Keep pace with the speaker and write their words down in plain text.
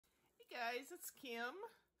guys, it's Kim.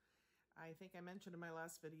 I think I mentioned in my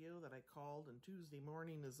last video that I called and Tuesday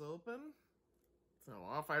morning is open. So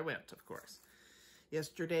off I went, of course.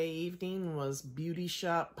 Yesterday evening was beauty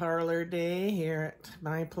shop parlor day here at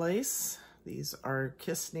my place. These are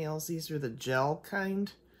Kiss nails. These are the gel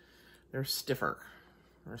kind. They're stiffer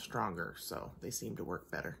or stronger, so they seem to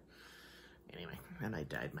work better. Anyway, and I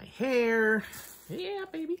dyed my hair. Yeah,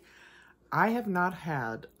 baby. I have not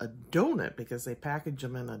had a donut because they package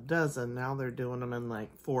them in a dozen. Now they're doing them in like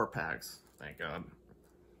 4 packs. Thank God.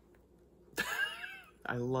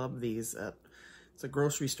 I love these. It's a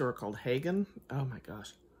grocery store called Hagen. Oh my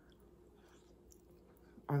gosh.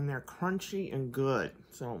 And they're crunchy and good.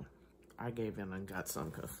 So I gave in and got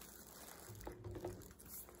some because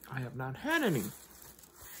I have not had any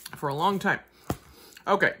for a long time.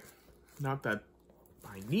 Okay. Not that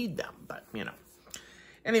I need them, but you know.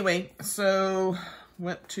 Anyway, so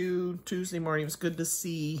went to Tuesday morning. It was good to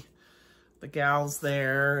see the gals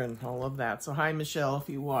there and all of that. So hi, Michelle, if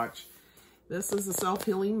you watch. This is a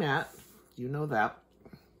self-healing mat. You know that.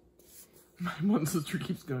 My one sister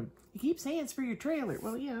keeps going, you keep saying it's for your trailer.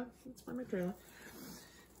 Well, yeah, it's for my trailer.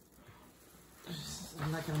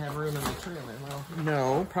 I'm not going to have room in the trailer. Well,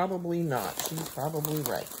 no, probably not. She's probably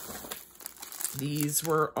right. These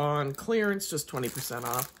were on clearance, just 20%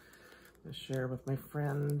 off. I share with my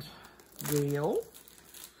friend Gail.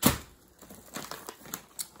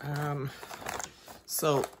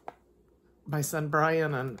 So my son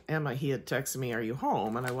Brian and Emma, he had texted me, are you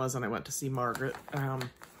home? And I wasn't. I went to see Margaret.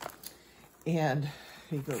 And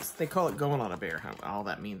he goes, they call it going on a bear hunt. All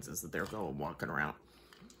that means is that they're going walking around.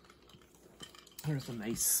 There's a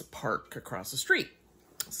nice park across the street.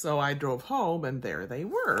 So I drove home and there they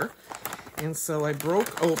were. And so I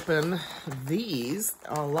broke open these.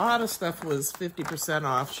 A lot of stuff was 50%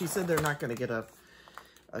 off. She said they're not going to get a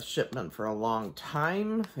shipment for a long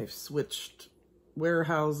time. They've switched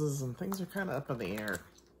warehouses and things are kind of up in the air.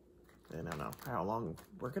 I don't know how long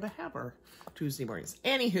we're going to have our Tuesday mornings.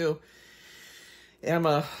 Anywho,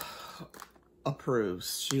 Emma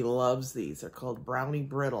approves. She loves these. They're called Brownie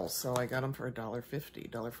Brittles. So I got them for $1.50,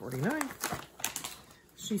 $1.49.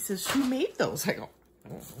 She says she made those. I go,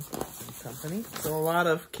 company. So a lot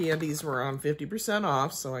of candies were on 50%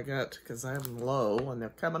 off. So I got, because I'm low and they're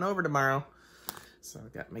coming over tomorrow. So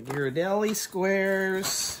I got my Ghirardelli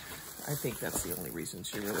squares. I think that's the only reason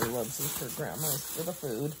she really loves them, for grandma's, for the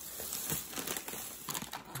food.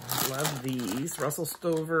 I love these. Russell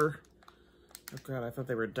Stover. Oh God, I thought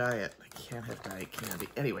they were diet. I can't have diet candy.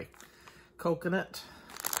 Anyway, coconut.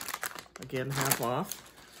 Again, half off.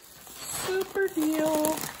 Super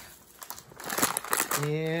deal.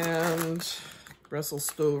 And Russell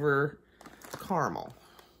Stover caramel,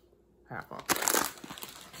 half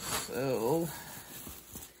off. So,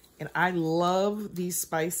 and I love these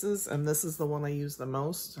spices, and this is the one I use the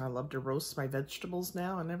most. I love to roast my vegetables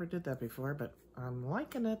now. I never did that before, but I'm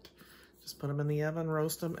liking it. Just put them in the oven,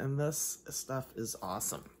 roast them, and this stuff is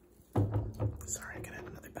awesome. Sorry, I can have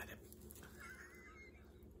another bite.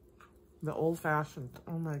 The old-fashioned,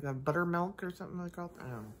 oh my God, buttermilk or something like that. I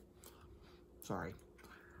don't know. Sorry.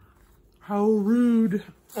 How rude.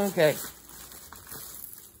 Okay.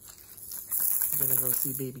 I'm gonna go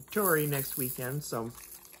see baby Tori next weekend, so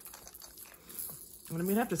I'm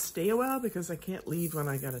gonna have to stay a while because I can't leave when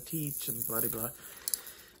I gotta teach and blah, blah, blah.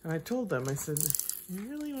 And I told them, I said, you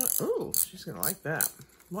really want, oh, she's gonna like that.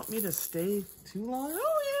 Want me to stay too long?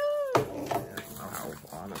 Oh, yeah. I don't know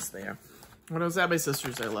how honest they are. When I was at my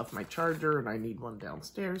sister's, I left my charger and I need one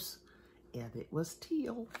downstairs. And it was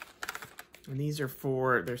teal. And these are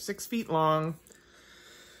they're 6 feet long.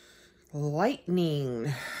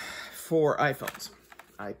 Lightning for iPhones,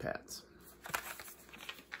 iPads.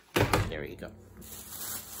 There you go.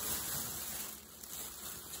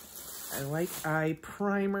 I like eye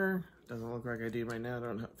primer. Doesn't look like I do right now. I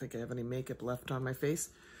don't think I have any makeup left on my face.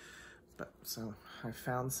 But so I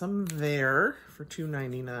found some there for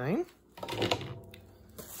 $2.99.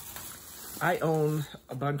 I own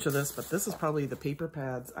a bunch of this, but this is probably the paper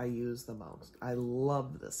pads I use the most. I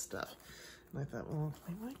love this stuff. And I thought, well,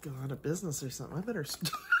 I might go out of business or something. I better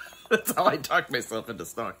that's how I talk myself into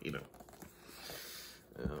stocking them.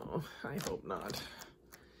 Oh, I hope not.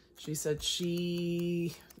 She said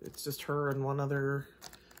it's just her and one other,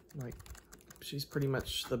 like, she's pretty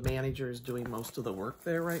much the manager is doing most of the work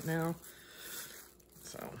there right now.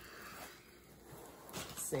 So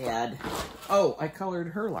sad. Oh, I colored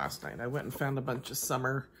her last night. I went and found a bunch of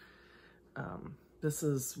summer. This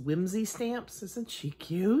is Whimsy stamps. Isn't she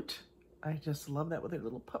cute? I just love that with her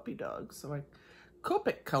little puppy dog. So I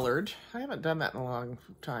Copic colored. I haven't done that in a long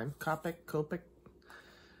time. Copic.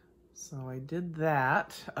 So I did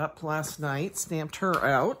that up last night, stamped her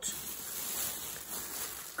out.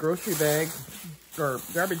 Grocery bag, or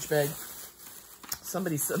garbage bag.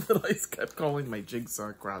 Somebody said that I kept calling my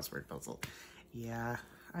jigsaw crossword puzzle. Yeah,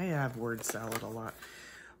 I have word salad a lot.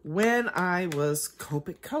 When I was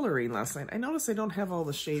Copic coloring last night, I noticed I don't have all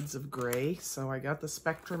the shades of gray, so I got the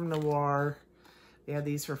Spectrum Noir. They had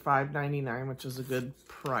these for $5.99, which is a good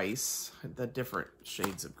price, the different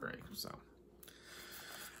shades of gray, so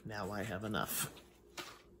now I have enough.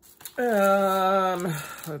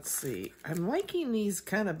 Let's see. I'm liking these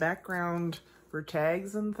kind of background for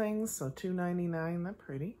tags and things, so $2.99, they're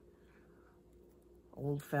pretty.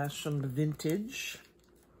 Old-fashioned vintage.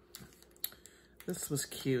 This was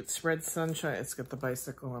cute. Spread Sunshine. It's got the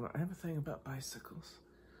bicycle on it. I have a thing about bicycles.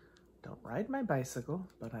 Don't ride my bicycle,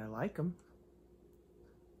 but I like them.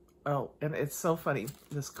 Oh, and it's so funny.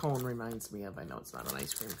 This cone reminds me of, I know it's not an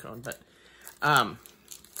ice cream cone, but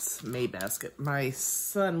it's Maybasket. My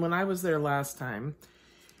son, when I was there last time,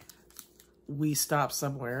 we stopped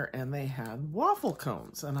somewhere and they had waffle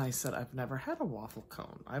cones. And I said, I've never had a waffle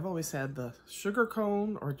cone. I've always had the sugar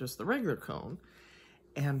cone or just the regular cone.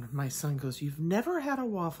 And my son goes, you've never had a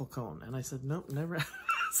waffle cone? And I said, nope, never.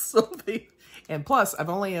 And plus, I've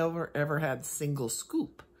only ever had single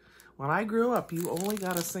scoop. When I grew up, you only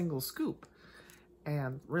got a single scoop.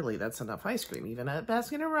 And really, that's enough ice cream. Even at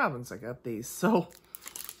Baskin-Robbins, I got these. So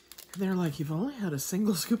they're like, you've only had a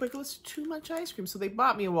single scoop? I go, it's too much ice cream. So they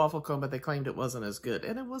bought me a waffle cone, but they claimed it wasn't as good.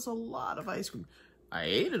 And it was a lot of ice cream. I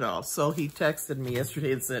ate it all. So he texted me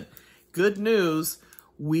yesterday and said, good news.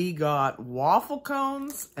 We got waffle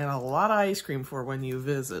cones and a lot of ice cream for when you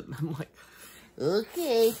visit. I'm like,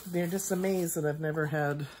 okay. They're just amazed that I've never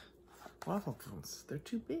had waffle cones. They're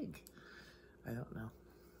too big. I don't know.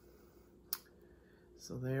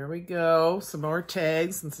 So there we go. Some more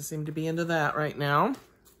tags, since I seem to be into that right now.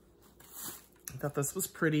 I thought this was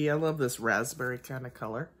pretty. I love this raspberry kind of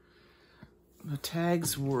color. The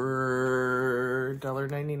tags were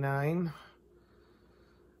 $1.99.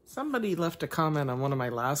 Somebody left a comment on one of my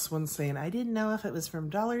last ones saying, I didn't know if it was from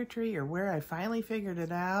Dollar Tree or where. I finally figured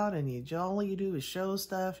it out, and all you do is show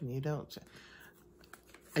stuff and you don't.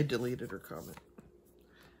 I deleted her comment.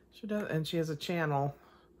 She does, and she has a channel,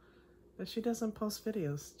 but she doesn't post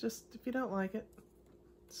videos. Just, if you don't like it,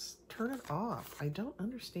 just turn it off. I don't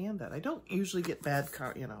understand that. I don't usually get bad,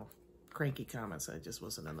 cranky comments. I just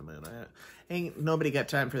wasn't in the mood. Ain't nobody got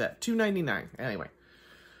time for that. $2.99. Anyway.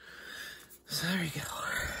 So there you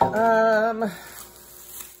go.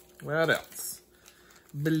 What else?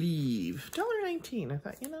 Believe. $1.19. I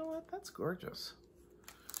thought, you know what? That's gorgeous.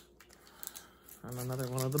 And another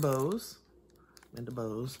one of the bows. I'm into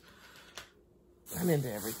bows. I'm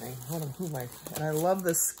into everything. Who am I? And I love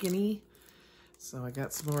the skinny. So I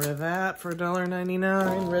got some more of that for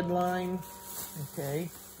 $1.99. Red line. Okay.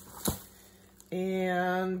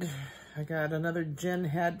 And I got another Jen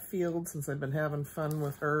Hadfield since I've been having fun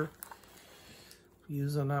with her.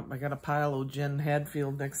 Using up, I got a pile of Jen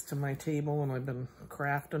Hadfield next to my table and I've been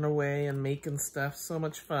crafting away and making stuff. So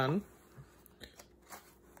much fun.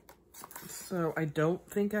 So I don't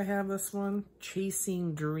think I have this one.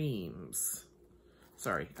 Chasing Dreams.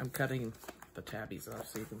 Sorry, I'm cutting the tabbies off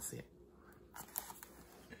so you can see it.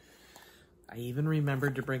 I even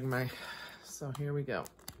remembered to bring my, so here we go.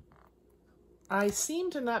 I seem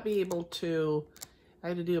to not be able to, I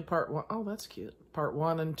had to do a part one. Oh, that's cute. Part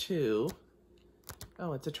 1 and 2.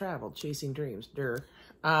 Oh, it's a travel, Chasing Dreams,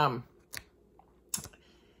 I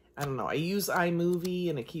don't know. I use iMovie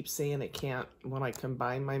and it keeps saying it can't, when I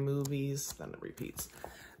combine my movies, then it repeats.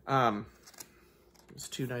 It's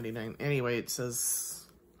 $2.99. Anyway, it says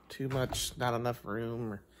too much, not enough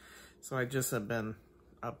room. So I just have been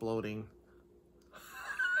uploading.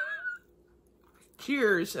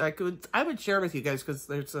 Cheers. I would share with you guys because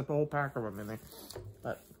there's a whole pack of them in there.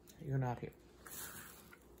 But you're not here.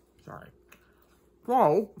 Sorry.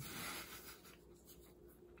 So,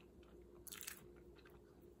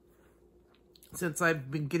 since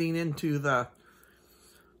I've been getting into the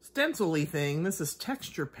stencil-y thing, this is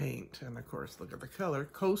texture paint. And of course, look at the color.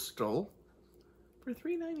 Coastal for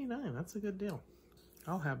 $3.99. That's a good deal.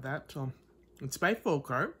 I'll have that till it's by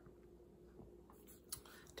Folk Art.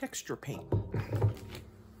 Texture paint.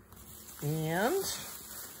 And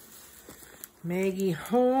Maggie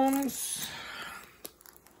Holmes.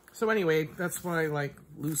 So anyway, that's why I like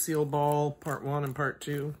Lucille Ball part 1 and part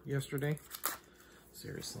 2 yesterday.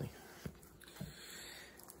 Seriously.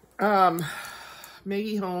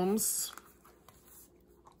 Maggie Holmes.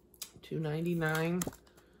 $2.99.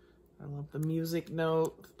 I love the music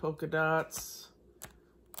note, polka dots.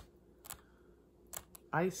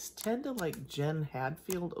 I tend to like Jen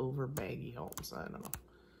Hadfield over Maggie Holmes. I don't know.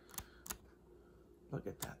 Look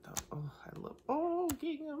at that though. Oh, I love, oh,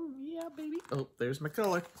 Gingham. Yeah, baby. Oh, there's my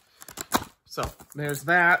color. So there's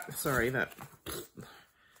that. Sorry, there's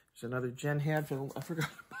another Jen Hadfield. I forgot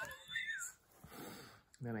about it.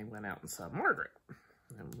 Then I went out and saw Margaret.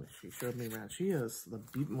 And she showed me around. She has the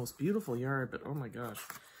most beautiful yard, but oh my gosh.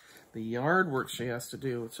 The yard work she has to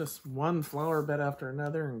do. It's just one flower bed after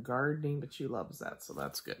another and gardening, but she loves that, so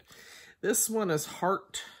that's good. This one is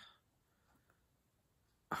Heart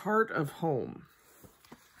of Home.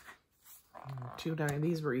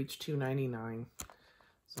 These were each $2.99.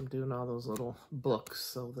 So I'm doing all those little books,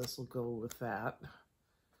 so this will go with that.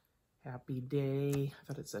 Happy Day. I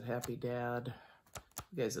thought it said Happy Dad.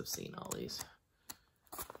 You guys have seen all these.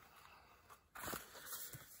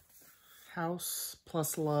 House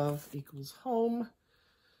plus love equals home.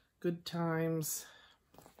 Good times.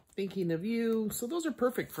 Thinking of you. So those are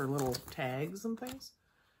perfect for little tags and things.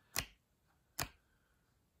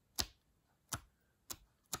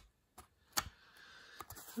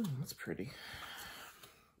 Oh, that's pretty.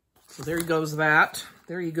 So there goes that.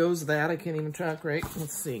 There goes that. I can't even talk right.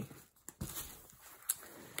 Let's see.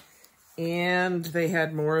 And they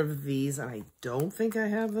had more of these, and I don't think I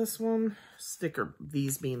have this one.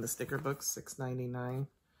 These being the sticker books, $6.99.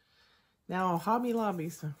 Now, Hobby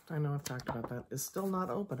Lobby, I know I've talked about that, is still not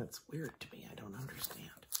open. It's weird to me. I don't understand.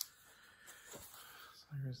 So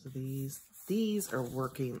here's these. These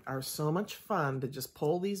are so much fun to just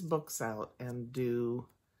pull these books out and do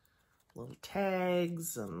little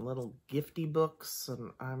tags and little gifty books,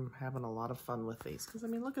 and I'm having a lot of fun with these. Because, I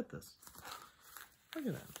mean, look at this. Look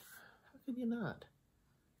at that. How could you not?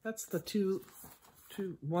 That's the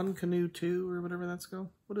One Canoe 2 or whatever that's called.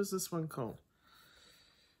 What is this one called?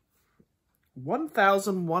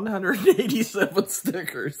 1,187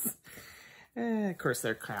 stickers. Of course,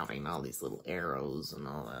 they're counting all these little arrows and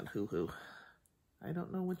all that hoo-hoo. I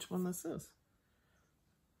don't know which one this is.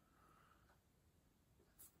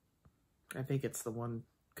 I think it's the One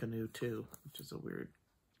Canoe 2, which is a weird...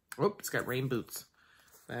 Oh, it's got rain boots.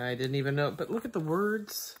 I didn't even know, but look at the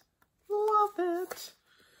words. Love it.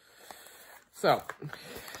 So,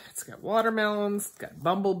 it's got watermelons, it's got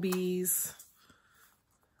bumblebees.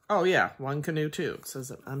 Oh yeah, One Canoe 2. It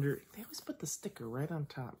says it under, they always put the sticker right on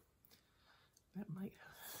top. That might,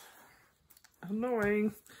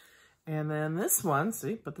 annoying. And then this one,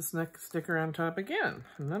 see, put this next sticker on top again.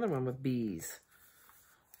 Another one with bees.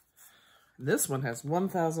 This one has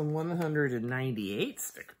 1,198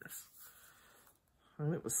 stickers.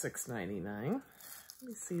 And it was $6.99. Let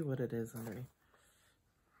me see what it is underneath.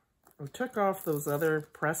 I took off those other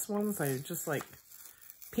press ones. I just like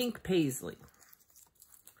pink paisley.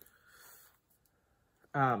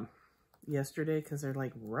 Yesterday, because they're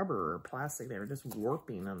like rubber or plastic. They were just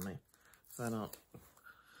warping on me. So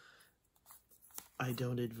I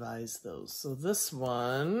don't advise those. So this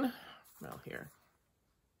one, well, here.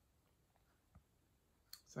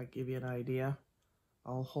 So I give you an idea.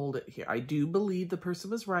 I'll hold it here. I do believe the person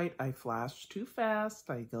was right. I flashed too fast.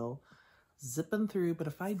 I go zipping through. But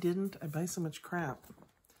if I didn't, I buy so much crap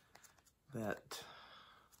that...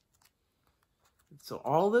 So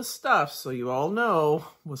all this stuff, so you all know,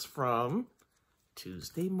 was from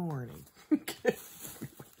Tuesday morning.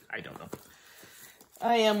 I don't know.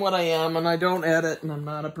 I am what I am, and I don't edit, and I'm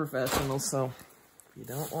not a professional, so if you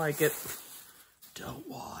don't like it, don't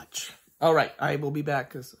watch. All right, I will be back,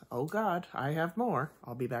 because, oh God, I have more.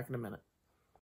 I'll be back in a minute.